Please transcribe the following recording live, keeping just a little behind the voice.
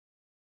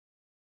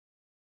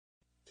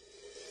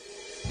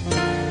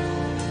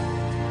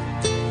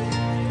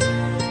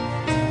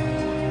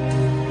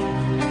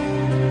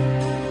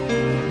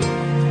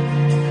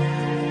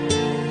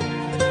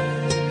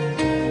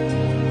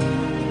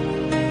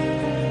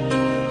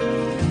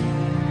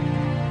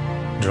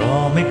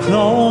Draw me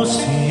close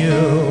to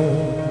you.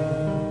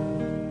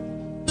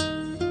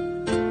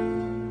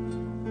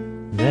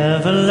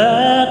 Never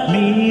let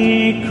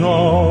me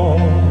go.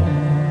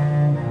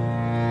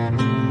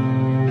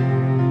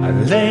 I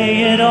lay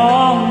it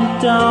all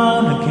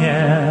down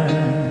again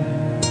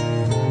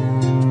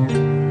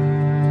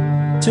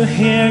to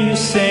hear you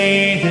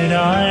say that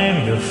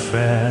I'm your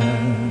friend.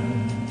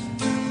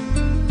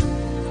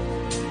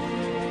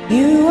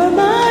 You are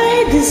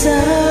my desire,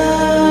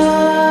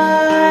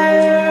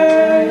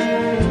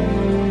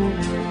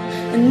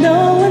 and no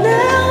one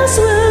else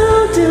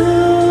will do,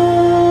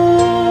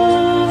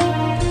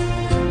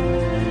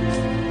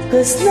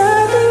 'cause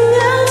nothing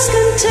else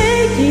can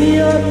take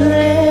your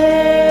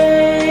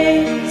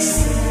place.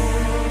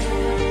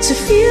 To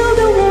feel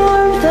the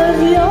warmth of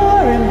your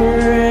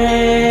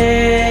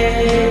embrace,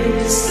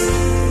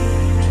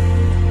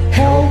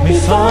 help me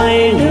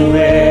find a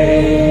way,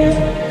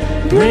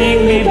 bring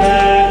me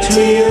back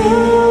to you.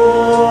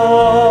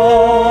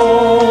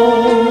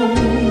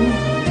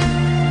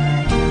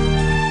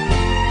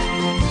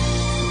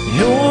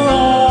 You're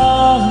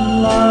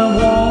all I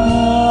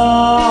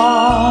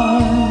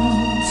want.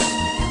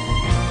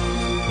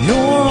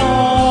 You're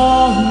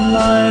all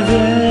I've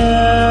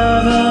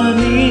ever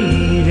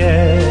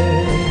needed.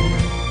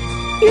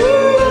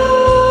 You're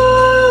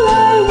all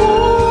I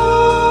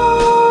want.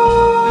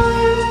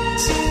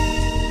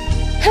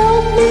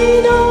 Help me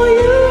know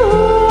you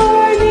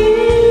are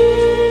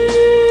near.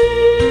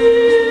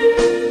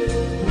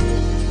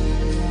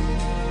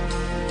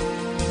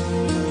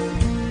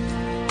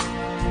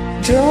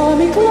 Draw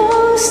me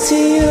close to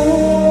you.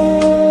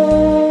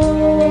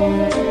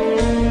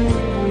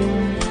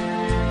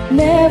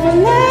 Never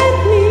let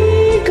me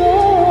go.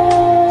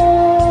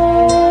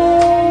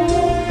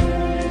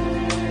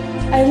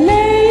 I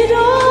lay it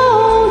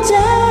all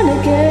down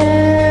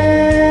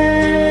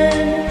again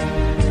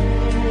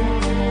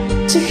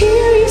to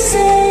hear you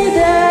say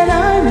that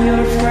I'm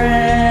your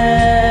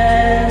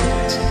friend.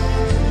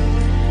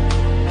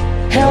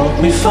 Help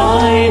me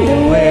find a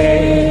way,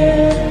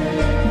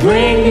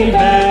 bring me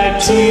back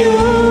to you.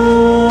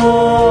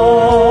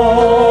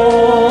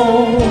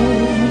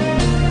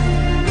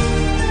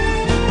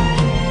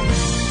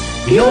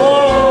 You're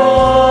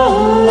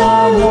all I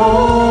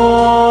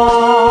want.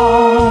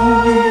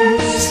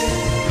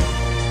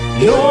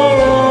 You're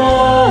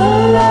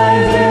all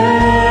I've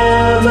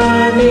ever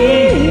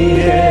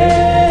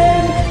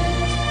needed.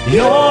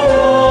 You're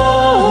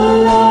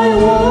all I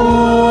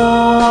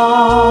want.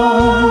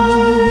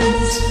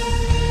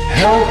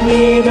 Help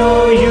me know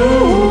you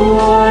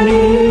are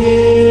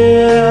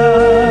near.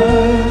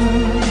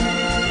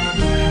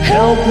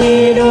 Help me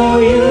know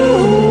you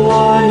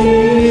are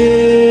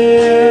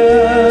near.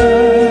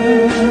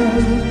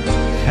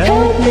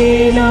 Help me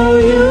know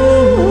you